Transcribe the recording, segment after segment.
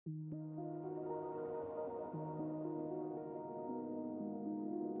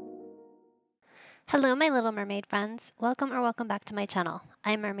Hello, my little mermaid friends. Welcome back to my channel.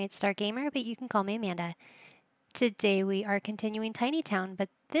 I'm Mermaid Star Gamer, but you can call me Amanda. Today we are continuing Tiny Town, but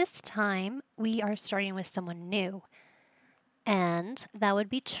this time we are starting with someone new, and that would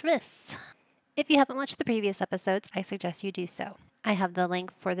be Triss. If you haven't watched the previous episodes, I suggest you do so. I have the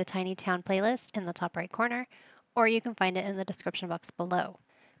link for the Tiny Town playlist in the top right corner, or you can find it in the description box below.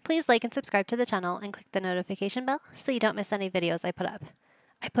 Please like and subscribe to the channel and click the notification bell so you don't miss any videos I put up.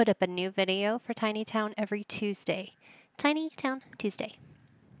 I put up a new video for Tiny Town every Tuesday. Tiny Town Tuesday.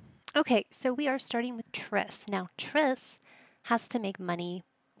 Okay, so we are starting with Triss. Now, Triss has to make money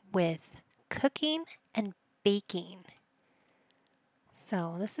with cooking and baking.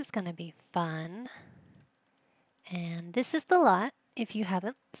 So this is going to be fun. And this is the lot. If you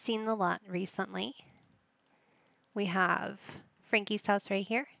haven't seen the lot recently, we have Frankie's house right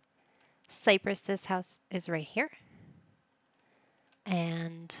here. Cypress's house is right here.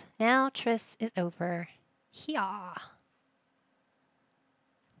 And now Triss is over here.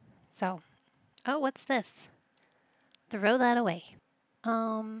 So, oh, what's this? Throw that away.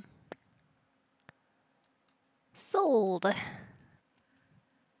 Sold.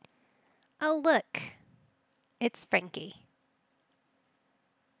 Oh, look. It's Frankie.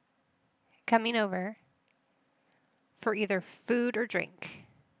 Coming over for either food or drink.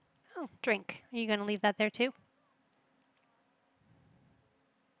 Oh, drink. Are you going to leave that there too?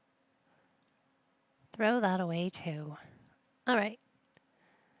 Throw that away too. All right.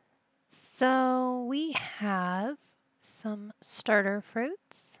 So we have some starter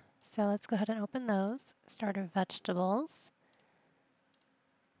fruits. So let's go ahead and open those. Starter vegetables.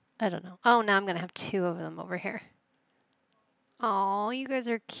 I don't know. Oh, now I'm going to have two of them over here. Oh, you guys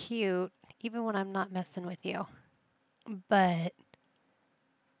are cute, even when I'm not messing with you. But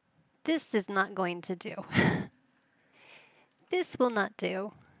this is not going to do. This will not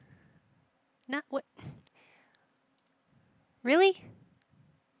do. Not what? Really?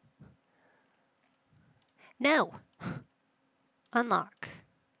 No. Unlock.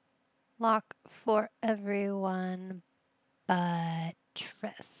 Lock for everyone but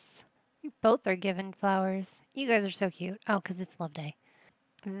Triss. You both are given flowers. You guys are so cute. Oh, because it's love day.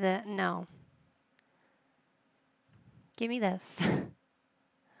 No. Give me this.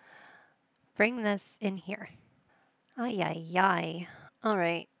 Bring this in here. Ay, ay, ay. All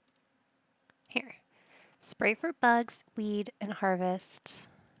right. Here. Spray for bugs, weed, and harvest.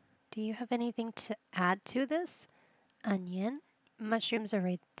 Do you have anything to add to this? Onion. Mushrooms are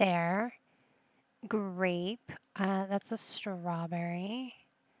right there. Grape. That's a strawberry.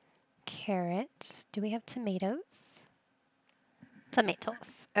 Carrot. Do we have tomatoes?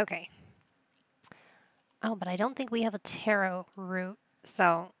 Tomatoes. Okay. Oh, but I don't think we have a taro root.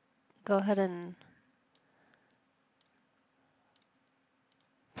 So go ahead and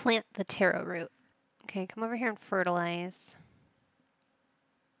plant the taro root. Okay, come over here and fertilize.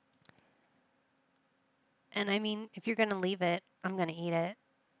 And I mean, if you're going to leave it, I'm going to eat it.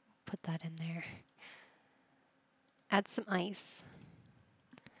 Put that in there. Add some ice.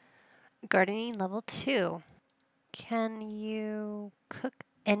 Gardening level 2. Can you cook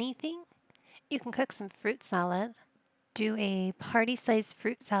anything? You can cook some fruit salad. Do a party-sized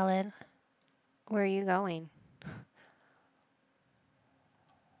fruit salad. Where are you going?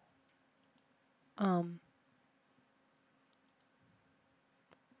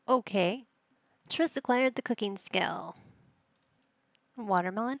 Okay. Triss acquired the cooking skill.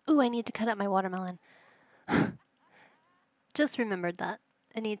 Watermelon? Ooh, I need to cut up my watermelon. Just remembered that.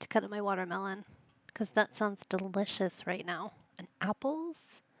 I need to cut up my watermelon because that sounds delicious right now. And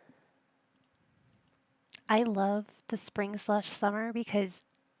apples? I love the spring/summer because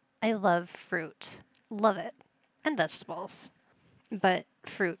I love fruit. Love it. And vegetables. But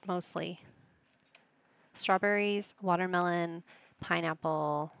fruit mostly. Strawberries, watermelon,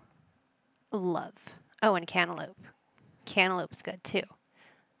 pineapple. Love. Oh, and cantaloupe. Cantaloupe's good too.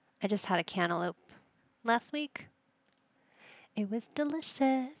 I just had a cantaloupe last week. It was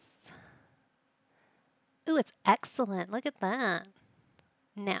delicious. Ooh, it's excellent. Look at that.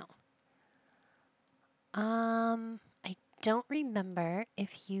 Now, I don't remember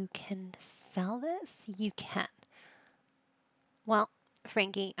if you can sell this. You can. Well,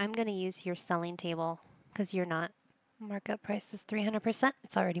 Frankie, I'm going to use your selling table because you're not. Markup price is 300%.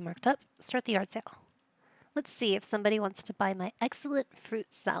 It's already marked up. Start the yard sale. Let's see if somebody wants to buy my excellent fruit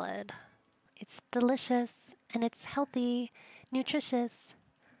salad. It's delicious and it's healthy, nutritious.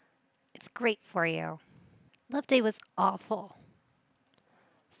 It's great for you. Love Day was awful.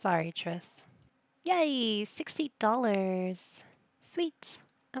 Sorry, Triss. Yay, $60. Sweet.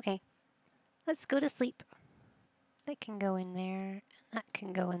 Okay, let's go to sleep. That can go in there. That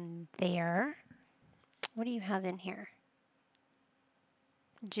can go in there. What do you have in here?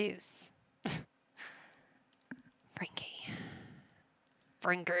 Juice. Frankie.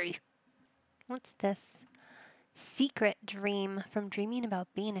 Frankie. What's this? Secret dream from dreaming about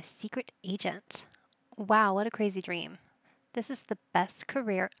being a secret agent. Wow, what a crazy dream. This is the best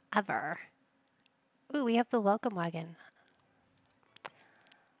career ever. Ooh, we have the welcome wagon.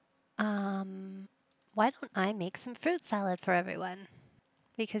 Why don't I make some fruit salad for everyone?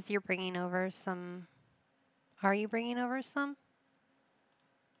 Because you're bringing over some. Are you bringing over some?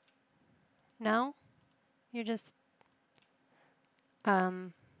 No? You're just.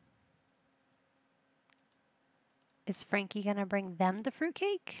 Is Frankie gonna bring them the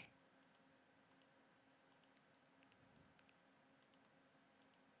fruitcake?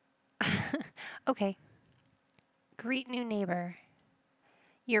 Okay. Greet new neighbor.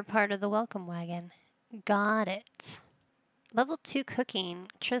 You're part of the welcome wagon. Got it. Level 2 cooking.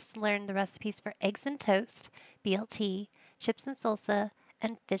 Tris learned the recipes for eggs and toast, BLT, chips and salsa,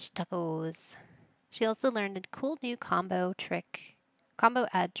 and fish tacos. She also learned a cool new combo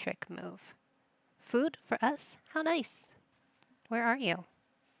add trick move. Food for us? How nice. Where are you?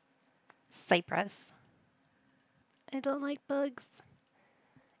 Cypress. I don't like bugs.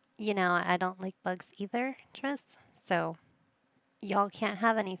 You know, I don't like bugs either, Tris. So, y'all can't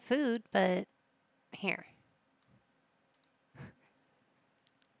have any food, but here.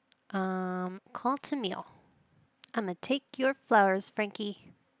 Call to meal. I'm gonna take your flowers,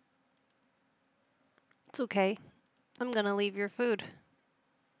 Frankie. It's okay. I'm gonna leave your food.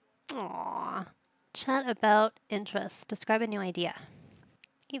 Aww. Chat about interests. Describe a new idea.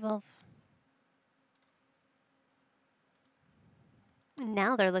 Evolve.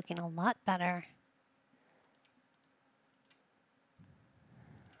 Now they're looking a lot better.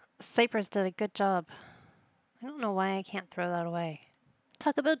 Cypress did a good job. I don't know why I can't throw that away.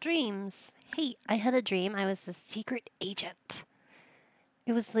 Talk about dreams. Hey, I had a dream I was a secret agent.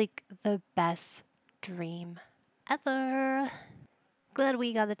 It was like the best dream ever. Glad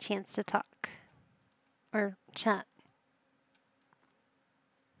we got a chance to talk. Or chat.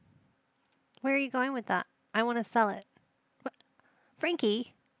 Where are you going with that? I want to sell it. What?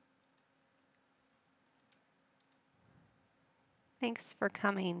 Frankie? Thanks for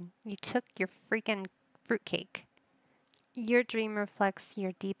coming. You took your freaking fruitcake. Your dream reflects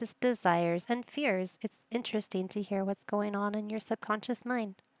your deepest desires and fears. It's interesting to hear what's going on in your subconscious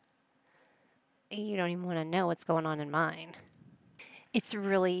mind. You don't even want to know what's going on in mine. It's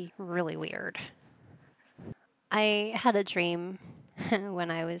really, really weird. I had a dream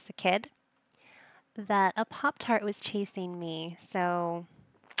when I was a kid that a Pop-Tart was chasing me, so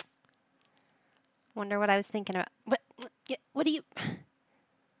wonder what I was thinking about. What do you...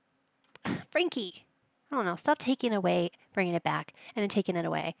 Frankie! I don't know, stop taking it away, bringing it back, and then taking it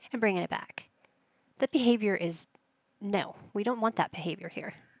away and bringing it back. That behavior is... No, we don't want that behavior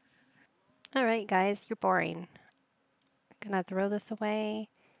here. Alright guys, you're boring. I'm gonna throw this away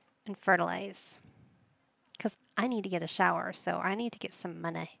and fertilize. Because I need to get a shower, so I need to get some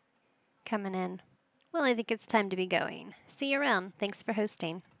money coming in. Well, I think it's time to be going. See you around. Thanks for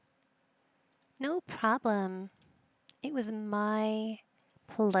hosting. No problem. It was my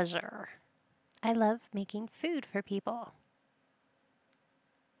pleasure. I love making food for people.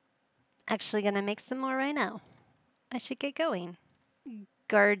 Actually gonna make some more right now. I should get going.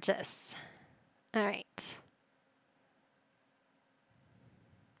 Gorgeous. All right.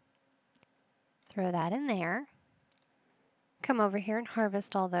 Throw that in there. Come over here and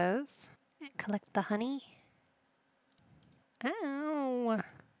harvest all those. Collect the honey. Ow.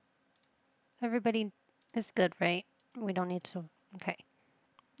 Everybody is good, right? We don't need to... Okay.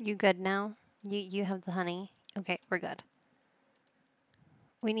 You good now? You have the honey? Okay, we're good.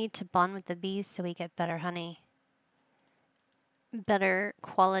 We need to bond with the bees so we get better honey. Better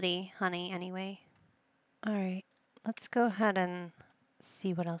quality honey, anyway. Alright, let's go ahead and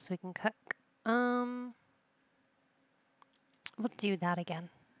see what else we can cook. We'll do that again.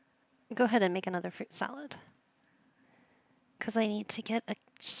 Go ahead and make another fruit salad. Because I need to get a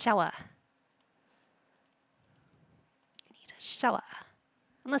shower. I need a shower.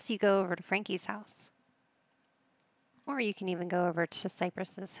 Unless you go over to Frankie's house. Or you can even go over to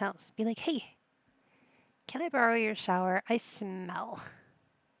Cypress's house. Be like, hey, can I borrow your shower? I smell.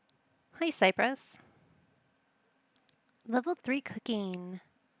 Hi, Cypress. Level 3 cooking.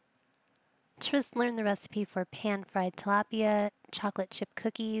 Tris learned the recipe for pan-fried tilapia, chocolate chip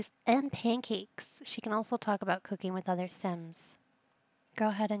cookies, and pancakes. She can also talk about cooking with other Sims. Go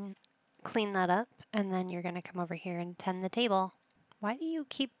ahead and clean that up, and then you're going to come over here and tend the table. Why do you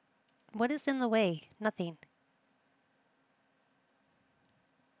keep... What is in the way? Nothing.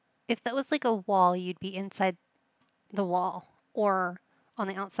 If that was like a wall, you'd be inside the wall or on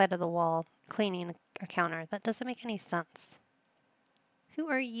the outside of the wall cleaning a counter. That doesn't make any sense. Who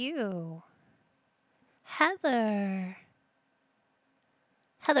are you? Heather.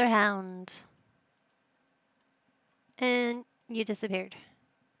 Heather Hound. And you disappeared.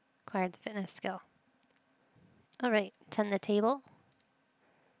 Acquired the fitness skill. All right, tend the table.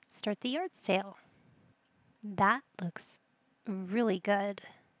 Start the yard sale. That looks really good.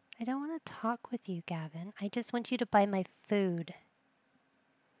 I don't want to talk with you, Gavin. I just want you to buy my food.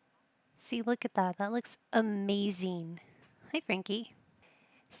 See, look at that. That looks amazing. Hi, Frankie.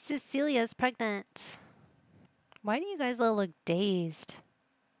 Cecilia's pregnant. Why do you guys all look dazed?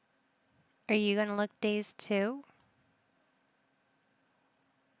 Are you going to look dazed too?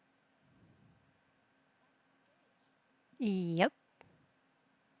 Yep.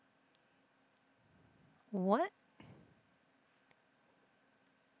 What?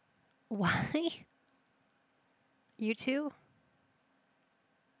 Why? You two?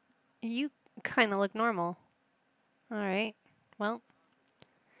 You kind of look normal. All right. Well,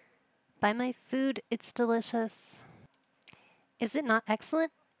 buy my food. It's delicious. Is it not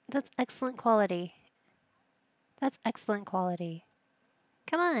excellent? That's excellent quality. That's excellent quality.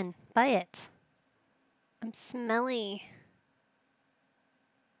 Come on, buy it. I'm smelly.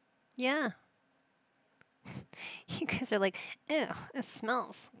 Yeah. You guys are like, ew, it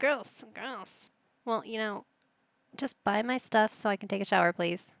smells. Gross, gross. Well, just buy my stuff so I can take a shower,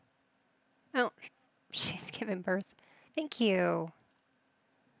 please. Oh, she's giving birth. Thank you.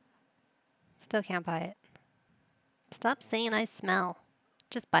 Still can't buy it. Stop saying I smell.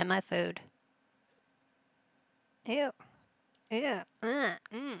 Just buy my food. Ew. Ew.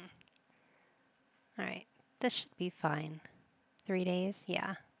 Alright, this should be fine. 3 days?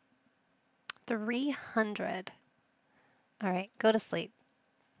 Yeah. 300. Alright, go to sleep.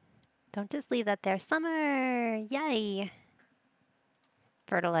 Don't just leave that there. Summer! Yay!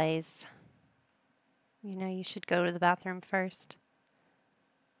 Fertilize. You should go to the bathroom first.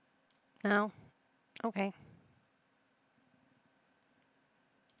 No? Okay.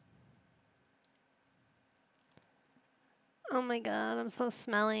 Oh my god, I'm so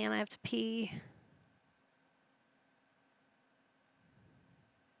smelly and I have to pee.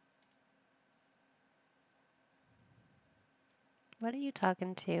 What are you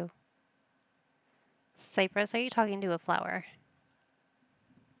talking to? Cypress, are you talking to a flower?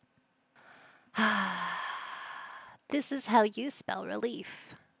 This is how you spell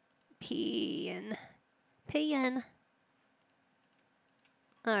relief. P-in. P-in.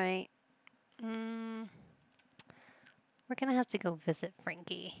 Alright. We're gonna have to go visit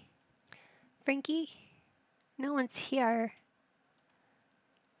Frankie. Frankie? No one's here.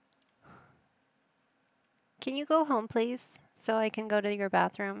 Can you go home, please? So I can go to your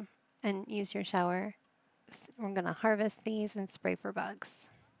bathroom and use your shower. We're gonna harvest these and spray for bugs.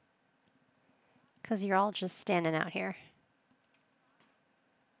 Because you're all just standing out here.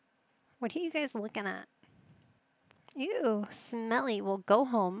 What are you guys looking at? Ew, smelly. Well, go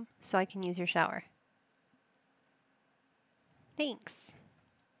home so I can use your shower. Thanks.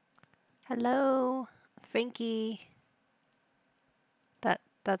 Hello, Frankie.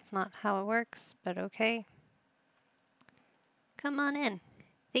 That's not how it works, but okay. Come on in.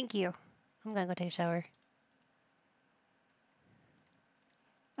 Thank you. I'm gonna go take a shower.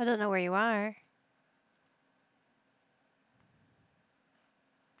 I don't know where you are.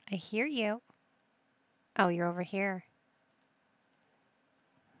 I hear you. Oh, you're over here.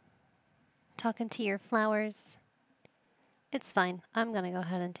 Talking to your flowers. It's fine. I'm gonna go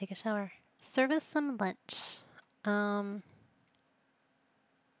ahead and take a shower. Serve us some lunch.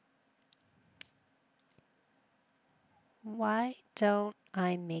 Why don't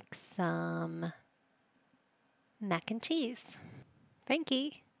I make some mac and cheese?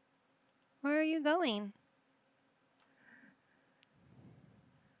 Frankie, where are you going?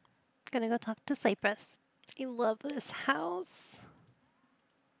 Gonna go talk to Cypress. I love this house.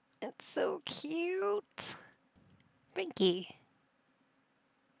 It's so cute. Frankie.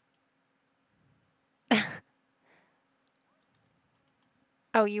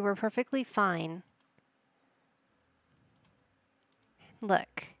 Oh, you were perfectly fine.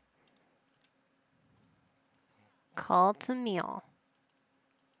 Look. Call to meal.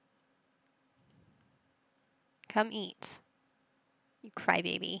 Come eat. You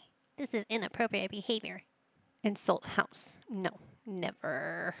crybaby. This is inappropriate behavior. Insult house. No,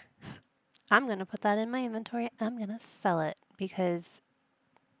 never. I'm going to put that in my inventory and I'm going to sell it because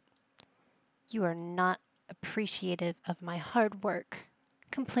you are not appreciative of my hard work.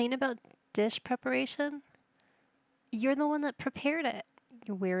 Complain about dish preparation? You're the one that prepared it.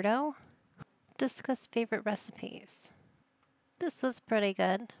 You weirdo. Discuss favorite recipes. This was pretty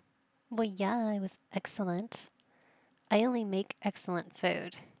good. Well, yeah, it was excellent. I only make excellent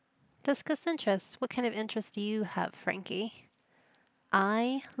food. Discuss interests. What kind of interests do you have, Frankie?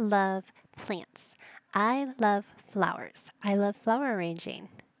 I love plants. I love flowers. I love flower arranging.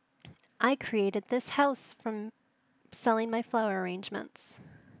 I created this house from selling my flower arrangements.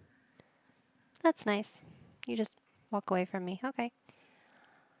 That's nice. You just walk away from me. Okay.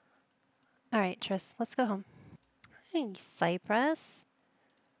 All right, Tris, let's go home. Hey, Cypress.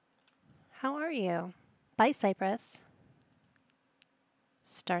 How are you? Bye, Cypress.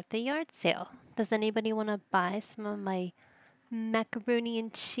 Start the yard sale. Does anybody want to buy some of my macaroni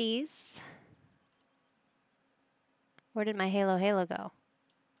and cheese? Where did my halo go?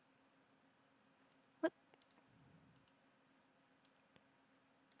 What?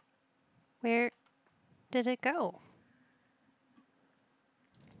 Where did it go?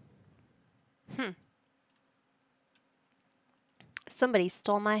 Somebody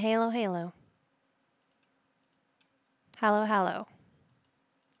stole my halo. Hello.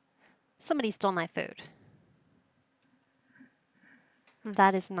 Somebody stole my food.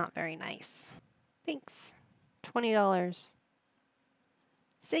 That is not very nice. Thanks. $20.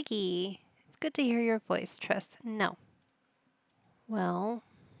 Ziggy, it's good to hear your voice, Triss. No. Well,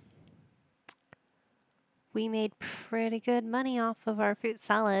 we made pretty good money off of our fruit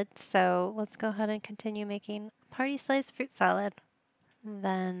salad, so let's go ahead and continue making party-sized fruit salad.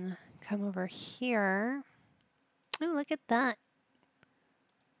 Then come over here. Oh, look at that.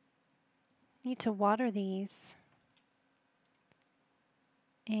 Need to water these.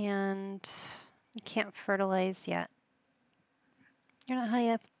 And you can't fertilize yet. You're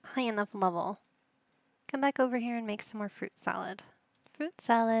not high enough level. Come back over here and make some more fruit salad. Fruit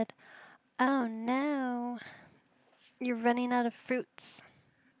salad. Oh no. You're running out of fruits.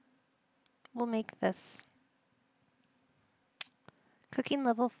 We'll make this. Cooking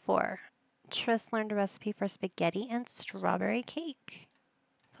level 4. Triss learned a recipe for spaghetti and strawberry cake.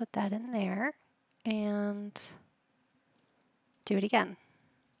 Put that in there. And do it again.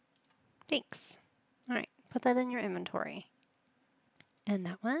 Thanks. Alright, put that in your inventory. And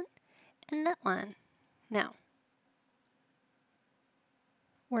that one. And that one. Now,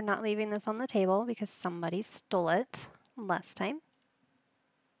 we're not leaving this on the table because somebody stole it last time.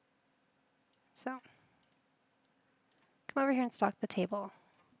 So, come over here and stock the table.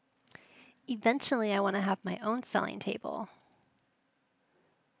 Eventually, I want to have my own selling table.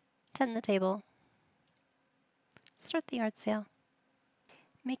 Tend the table. Start the yard sale.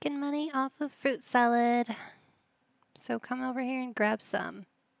 Making money off of fruit salad. So come over here and grab some.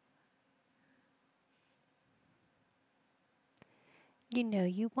 You know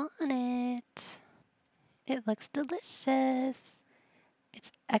you want it. It looks delicious.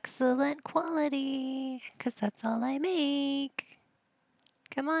 It's excellent quality, 'cause that's all I make.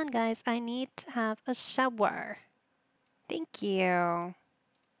 Come on, guys. I need to have a shower. Thank you.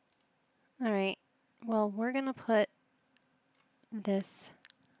 All right. Well, we're going to put this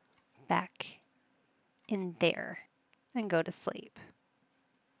back in there and go to sleep.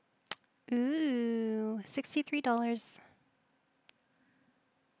 Ooh, $63.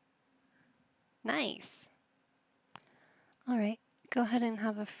 Nice. All right. Go ahead and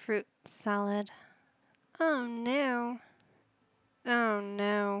have a fruit salad. Oh, no. Oh,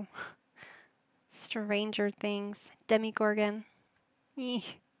 no. Stranger Things. Demogorgon.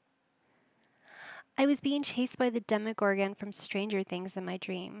 Eeh. I was being chased by the Demogorgon from Stranger Things in my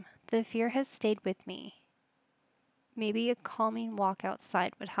dream. The fear has stayed with me. Maybe a calming walk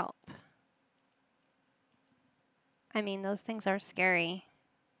outside would help. I mean, those things are scary.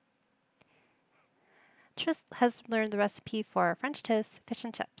 Triss has learned the recipe for French toast, fish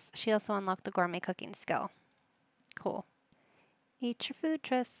and chips. She also unlocked the gourmet cooking skill. Cool. Eat your food,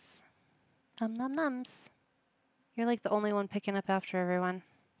 Triss. Nom nums. You're like the only one picking up after everyone.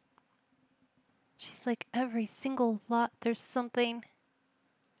 She's like, every single lot there's something.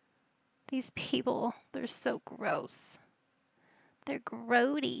 These people, they're so gross. They're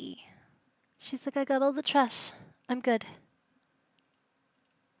grody. She's like, I got all the trash. I'm good.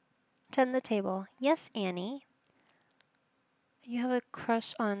 Tend the table. Yes, Annie. You have a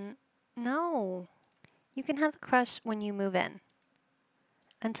crush on... No. You can have a crush when you move in.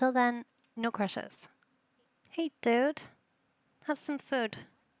 Until then, no crushes. Hey, dude. Have some food.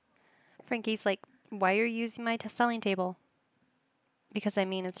 Frankie's like, why are you using my selling table? Because I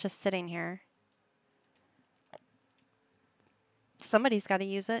mean, it's just sitting here. Somebody's got to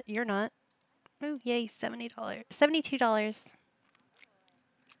use it. You're not. Oh, yay, $70. $72.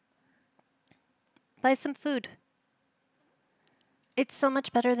 Buy some food. It's so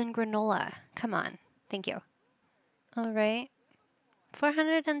much better than granola. Come on. Thank you. All right.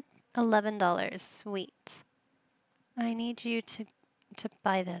 $411. Sweet. I need you to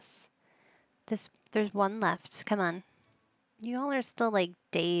buy this. There's one left. Come on. You all are still like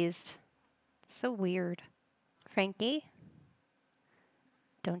dazed. So weird. Frankie?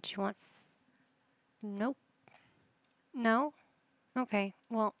 Don't you want... Nope. No? Okay.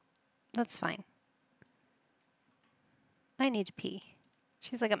 Well, that's fine. I need to pee.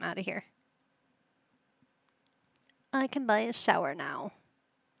 She's like, I'm out of here. I can buy a shower now.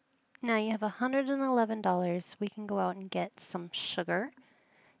 Now you have $111. We can go out and get some sugar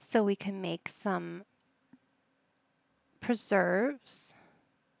so we can make some preserves.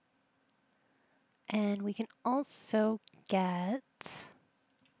 And we can also get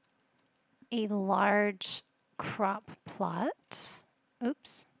a large crop plot.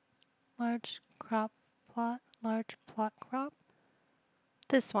 Oops. Large crop plot. Large plot crop.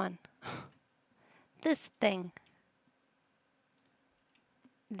 This one. This thing.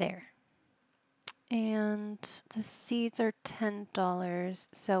 There. And the seeds are $10,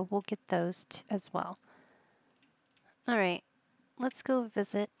 so we'll get those as well. All right, let's go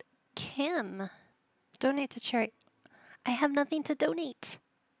visit Kim. Donate to charity. I have nothing to donate.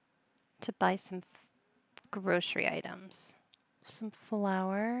 To buy some grocery items. Some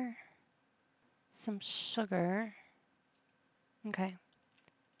flour. Some sugar. Okay.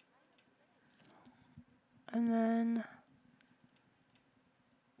 And then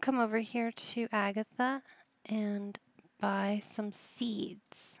come over here to Agatha and buy some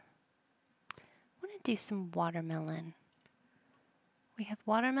seeds. I want to do some watermelon. We have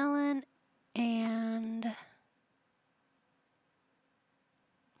watermelon and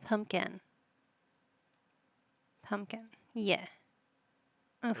pumpkin. Pumpkin. Yeah.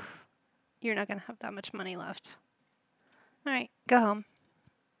 Oof. You're not going to have that much money left. All right, go home.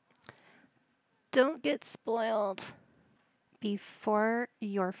 Don't get spoiled. Before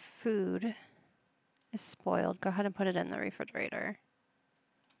your food is spoiled, go ahead and put it in the refrigerator.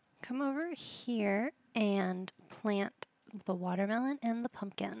 Come over here and plant the watermelon and the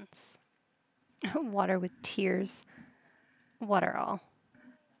pumpkins. Water with tears. Water all.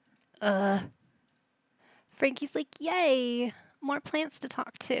 Frankie's like, yay! More plants to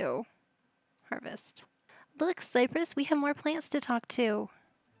talk to. Harvest. Look, Cypress, we have more plants to talk to.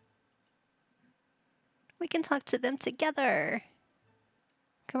 We can talk to them together.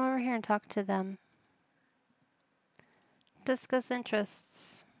 Come over here and talk to them. Discuss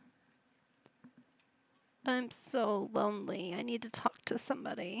interests. I'm so lonely. I need to talk to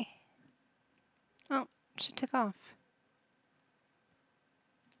somebody. Oh, she took off.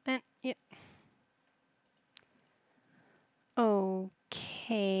 And, yeah.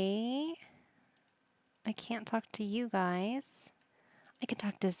 Okay. I can't talk to you guys. I can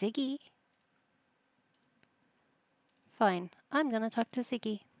talk to Ziggy. Fine. I'm gonna talk to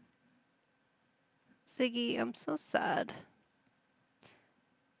Ziggy. Ziggy, I'm so sad.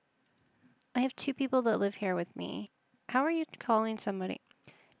 I have 2 people that live here with me. How are you calling somebody?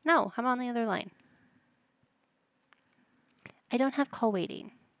 No, I'm on the other line. I don't have call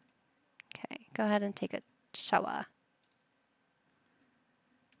waiting. Okay, go ahead and take a shower.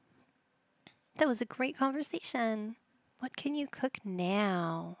 That was a great conversation. What can you cook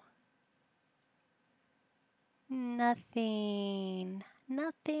now? Nothing.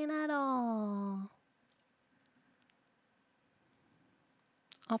 Nothing at all.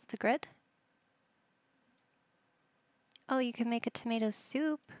 Off the grid? Oh, you can make a tomato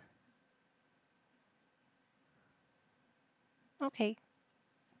soup. Okay.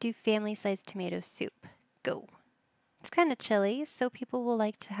 Do family-sized tomato soup. Go. It's kind of chilly, so people will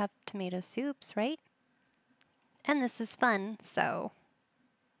like to have tomato soups, right? And this is fun, so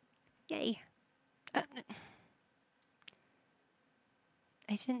yay. I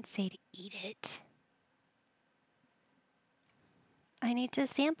didn't say to eat it. I need to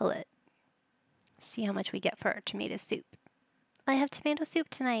sample it. See how much we get for our tomato soup. I have tomato soup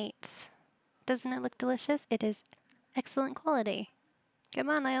tonight. Doesn't it look delicious? It is excellent quality.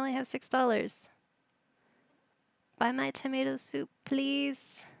 Come on, I only have $6. Buy my tomato soup,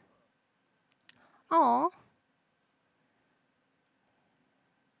 please. Aw.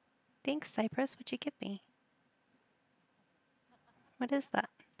 Thanks, Cypress. What'd you give me? What is that?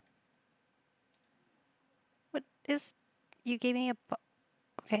 What is... You gave me a...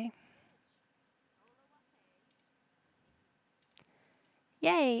 Okay.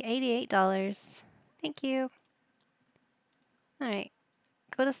 Yay, $88. Thank you. Alright,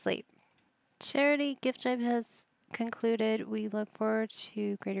 go to sleep. Charity gift drive has concluded. We look forward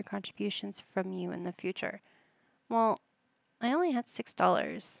to greater contributions from you in the future. Well, I only had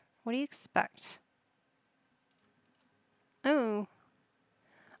 $6. What do you expect? Oh,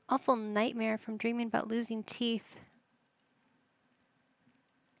 awful nightmare from dreaming about losing teeth.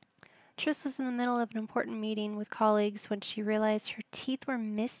 Trish was in the middle of an important meeting with colleagues when she realized her teeth were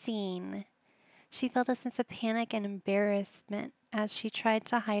missing. She felt a sense of panic and embarrassment as she tried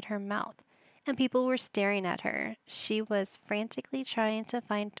to hide her mouth, and people were staring at her. She was frantically trying to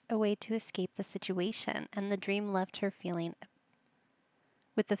find a way to escape the situation, and the dream left her feeling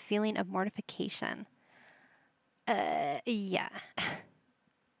with the feeling of mortification. Yeah.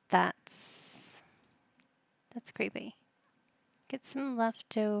 That's creepy. Get some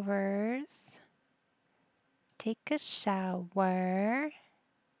leftovers. Take a shower.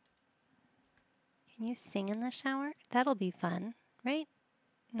 Can you sing in the shower? That'll be fun, right?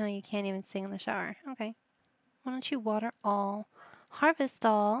 No, you can't even sing in the shower. Okay. Why don't you water all? Harvest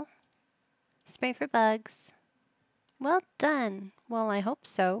all. Spray for bugs. Well done. Well, I hope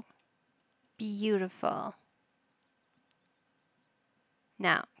so. Beautiful.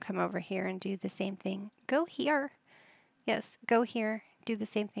 Now, come over here and do the same thing. Go here. Yes, go here. Do the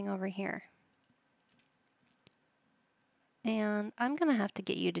same thing over here. And I'm going to have to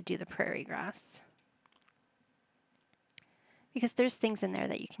get you to do the prairie grass. Because there's things in there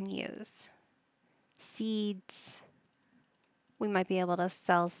that you can use. Seeds. We might be able to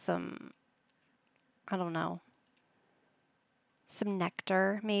sell some, I don't know, some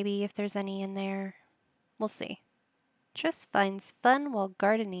nectar maybe if there's any in there. We'll see. Triss finds fun while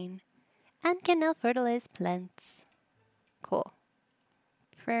gardening and can now fertilize plants. Cool.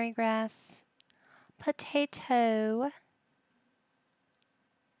 Prairie grass. Potato.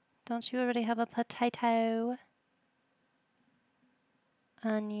 Don't you already have a potato?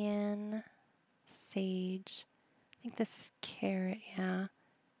 Onion. Sage. I think this is carrot, yeah.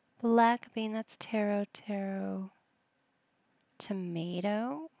 Black bean, that's taro.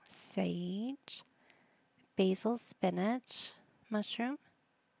 Tomato. Sage. Basil, spinach. Mushroom.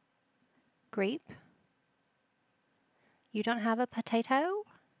 Grape. You don't have a potato?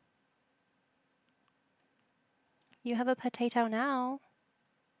 You have a potato now.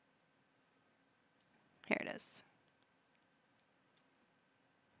 Here it is.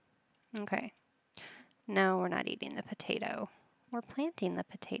 Okay. No, we're not eating the potato. We're planting the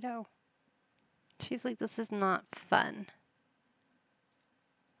potato. She's like, this is not fun.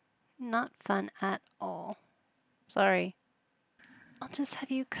 Not fun at all. Sorry. I'll just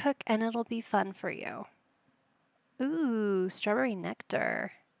have you cook and it'll be fun for you. Ooh, strawberry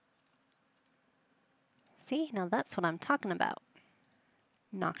nectar. See, now that's what I'm talking about.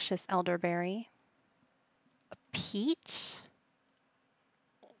 Noxious elderberry. A peach?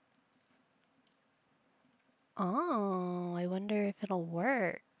 Oh, I wonder if it'll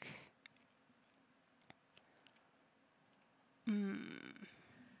work.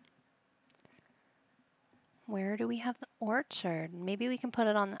 Where do we have the orchard? Maybe we can put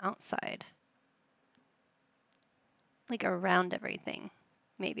it on the outside. Like around everything.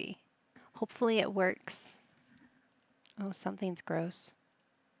 Maybe. Hopefully it works. Oh, something's gross.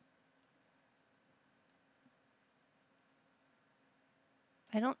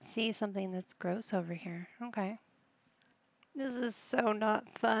 I don't see something that's gross over here. Okay. This is so not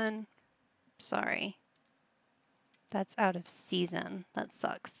fun. Sorry. That's out of season. That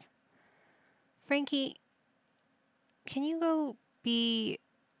sucks. Frankie, can you go be...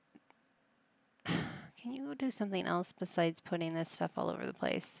 Can you go do something else besides putting this stuff all over the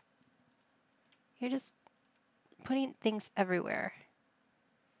place? You're just putting things everywhere.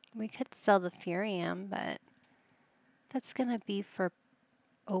 We could sell the Furium, but that's gonna be for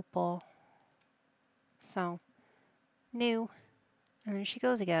Opal. So, new. And there she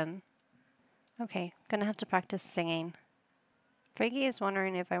goes again. Okay, gonna have to practice singing. Frankie is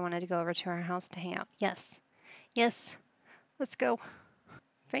wondering if I wanted to go over to our house to hang out. Yes. Yes. Let's go.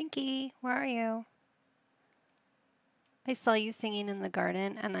 Frankie, where are you? I saw you singing in the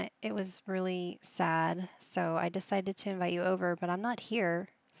garden and it was really sad. So I decided to invite you over, but I'm not here.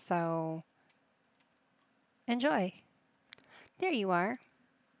 So enjoy. There you are.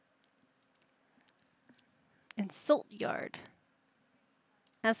 Insult yard.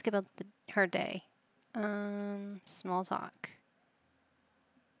 Ask about her day. Small talk.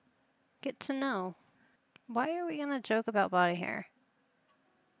 Get to know. Why are we gonna joke about body hair?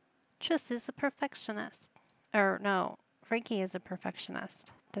 Triss is a perfectionist. Or no, Frankie is a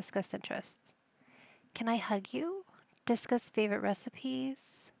perfectionist. Discuss interests. Can I hug you? Discuss favorite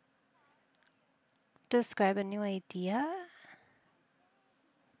recipes. Describe a new idea.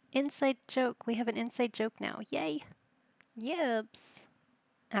 Inside joke. We have an inside joke now. Yay. Yips.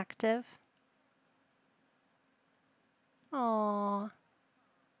 Active. Aww.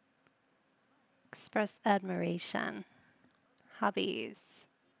 Express admiration. Hobbies.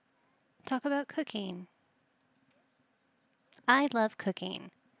 Talk about cooking. I love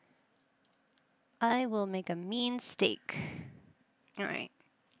cooking. I will make a mean steak. Alright.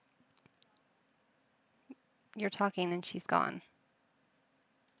 You're talking and she's gone.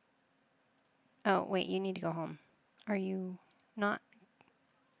 Oh, wait, you need to go home. Are you not?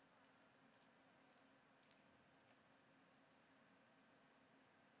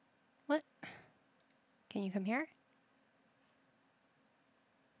 What? Can you come here?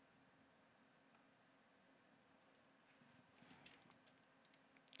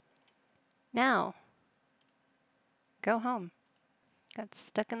 Now. Go home. Got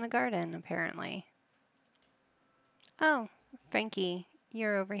stuck in the garden, apparently. Oh, Frankie,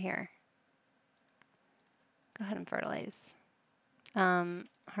 you're over here. Go ahead and fertilize.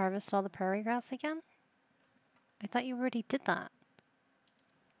 Harvest all the prairie grass again? I thought you already did that.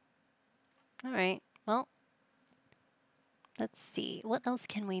 Alright, well, let's see. What else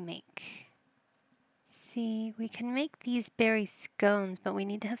can we make? See, we can make these berry scones, but we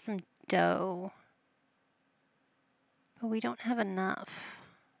need to have some dough. But we don't have enough.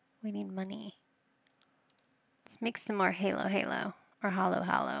 We need money. Let's make some more halo, or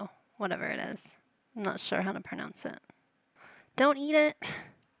halo, whatever it is. I'm not sure how to pronounce it. Don't eat it!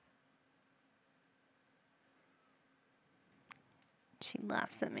 She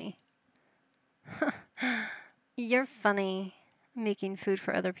laughs at me. You're funny, making food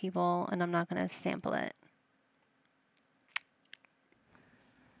for other people, and I'm not going to sample it.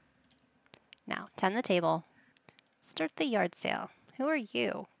 Now, tend the table. Start the yard sale. Who are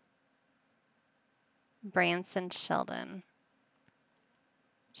you? Branson Shelton.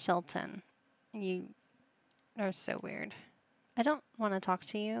 You are so weird. I don't want to talk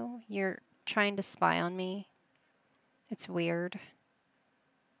to you. You're trying to spy on me. It's weird.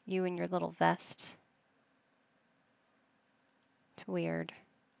 You and your little vest. It's weird.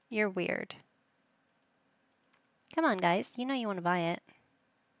 You're weird. Come on, guys. You know you want to buy it.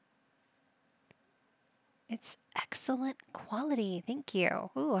 It's excellent quality. Thank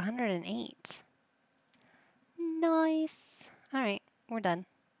you. Ooh, 108. Nice. All right, we're done.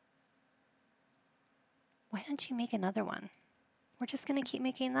 Why don't you make another one? We're just going to keep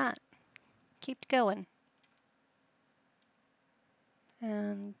making that. Keep going.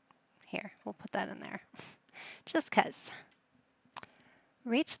 And here, we'll put that in there. Just 'cause.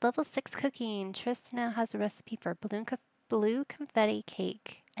 Reach level 6 cooking. Tris now has a recipe for blue confetti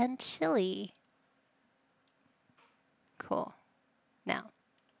cake and chili. Cool. Now,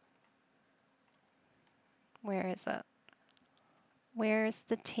 where is it? Where's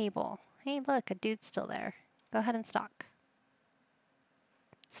the table? Hey, look, a dude's still there. Go ahead and stock.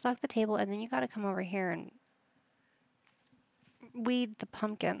 Stock the table, and then you gotta come over here and weed the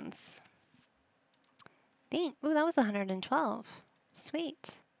pumpkins. Dang. Ooh, that was 112.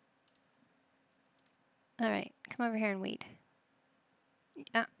 Sweet. Alright, come over here and weed.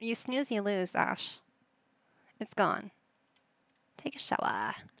 You snooze, you lose, Ash. It's gone. Take a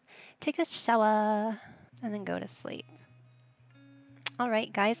shower. Take a shower. And then go to sleep.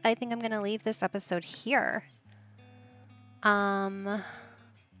 Alright, guys, I think I'm going to leave this episode here.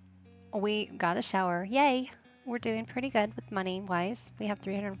 We got a shower. Yay! We're doing pretty good with money-wise. We have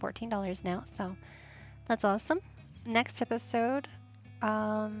 $314 now, so that's awesome. Next episode,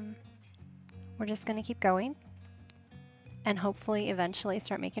 we're just going to keep going and hopefully eventually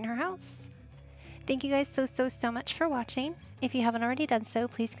start making her house. Thank you guys so much for watching. If you haven't already done so,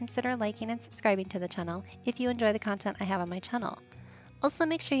 please consider liking and subscribing to the channel if you enjoy the content I have on my channel. Also,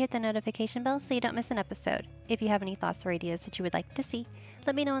 make sure you hit the notification bell so you don't miss an episode. If you have any thoughts or ideas that you would like to see,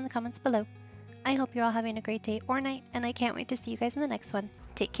 let me know in the comments below. I hope you're all having a great day or night, and I can't wait to see you guys in the next one.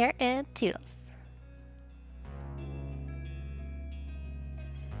 Take care and toodles!